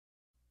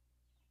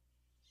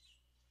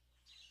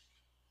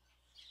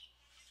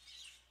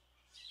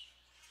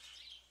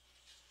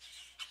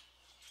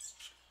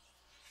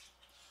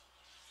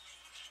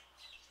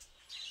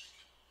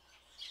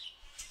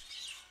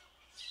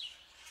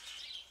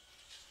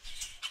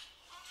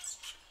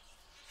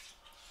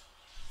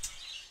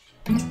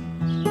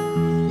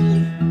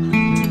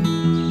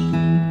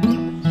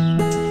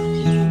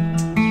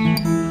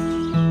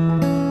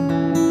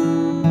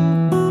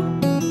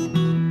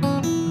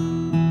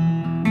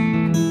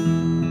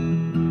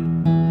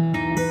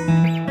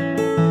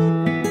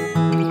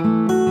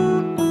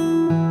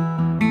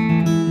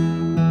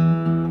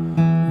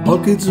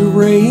Buckets of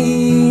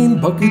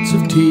rain, buckets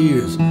of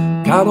tears,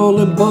 got all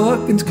them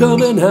buckets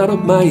coming out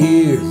of my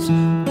ears.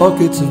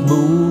 Buckets of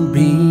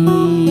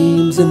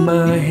moonbeams in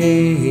my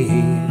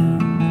hand.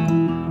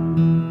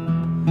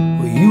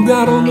 Well, you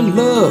got all the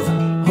love,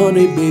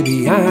 honey,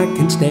 baby, I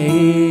can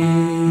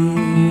stand.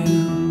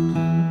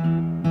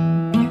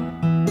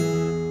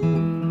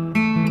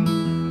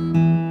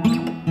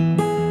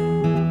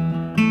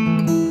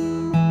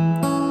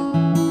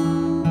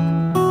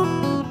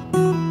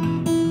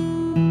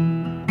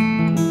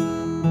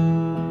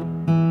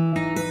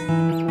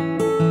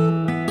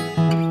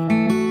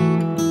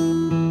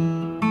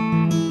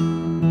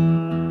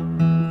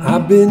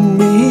 I've been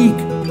meek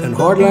and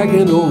hard like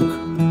an oak.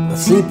 I've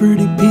seen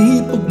pretty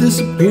people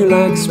disappear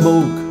like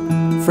smoke.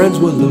 Friends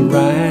will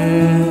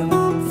arrive,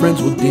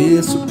 friends will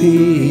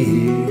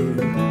disappear.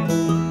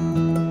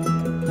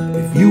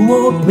 If you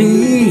want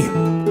me,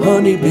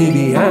 honey,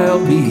 baby,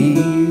 I'll be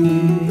here.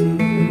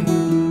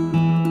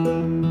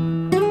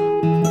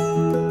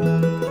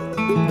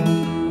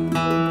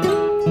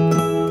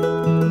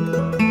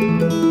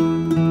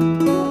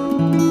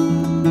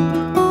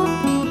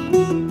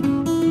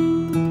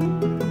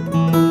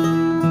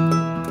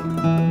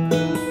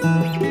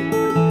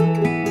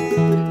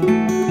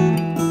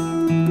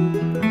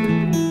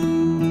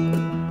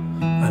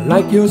 I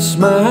like your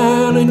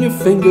smile and your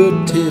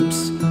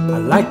fingertips. I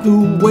like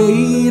the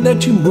way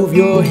that you move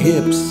your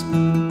hips.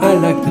 I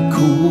like the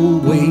cool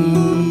way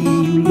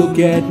you look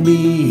at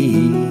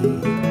me.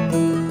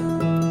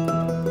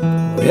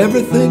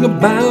 Everything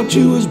about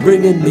you is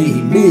bringing me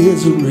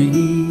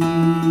misery.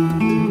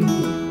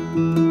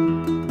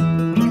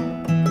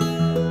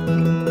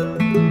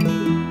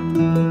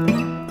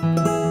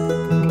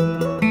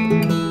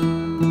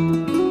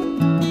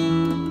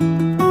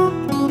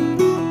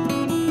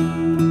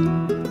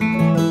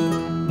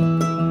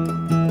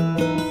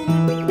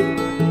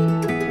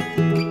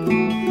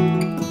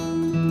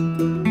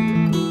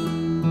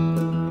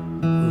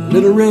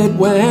 Little red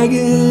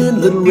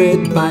wagon, little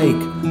red bike.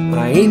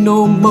 I ain't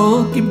no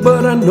monkey,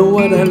 but I know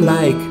what I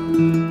like.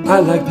 I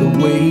like the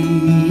way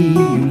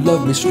you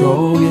love me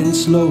strong and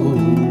slow.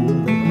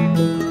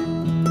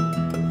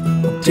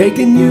 I'm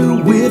taking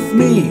you with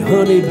me,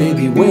 honey,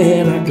 baby,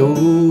 when I go.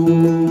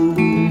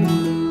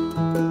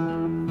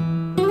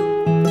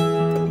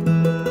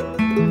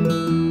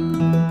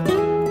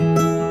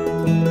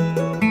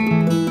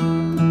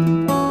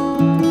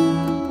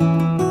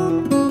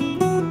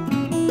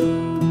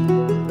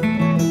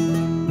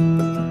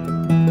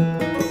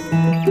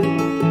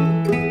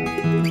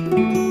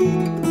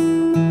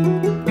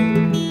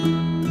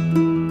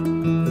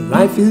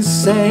 Life is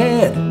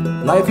sad,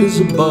 life is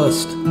a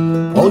bust.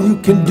 All you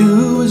can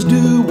do is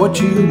do what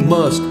you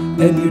must,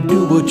 and you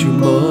do what you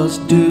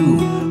must do,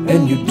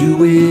 and you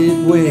do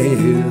it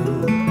well.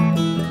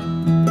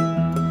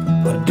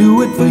 I'll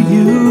do it for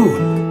you,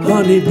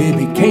 honey,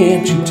 baby,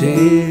 can't you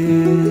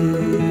tell?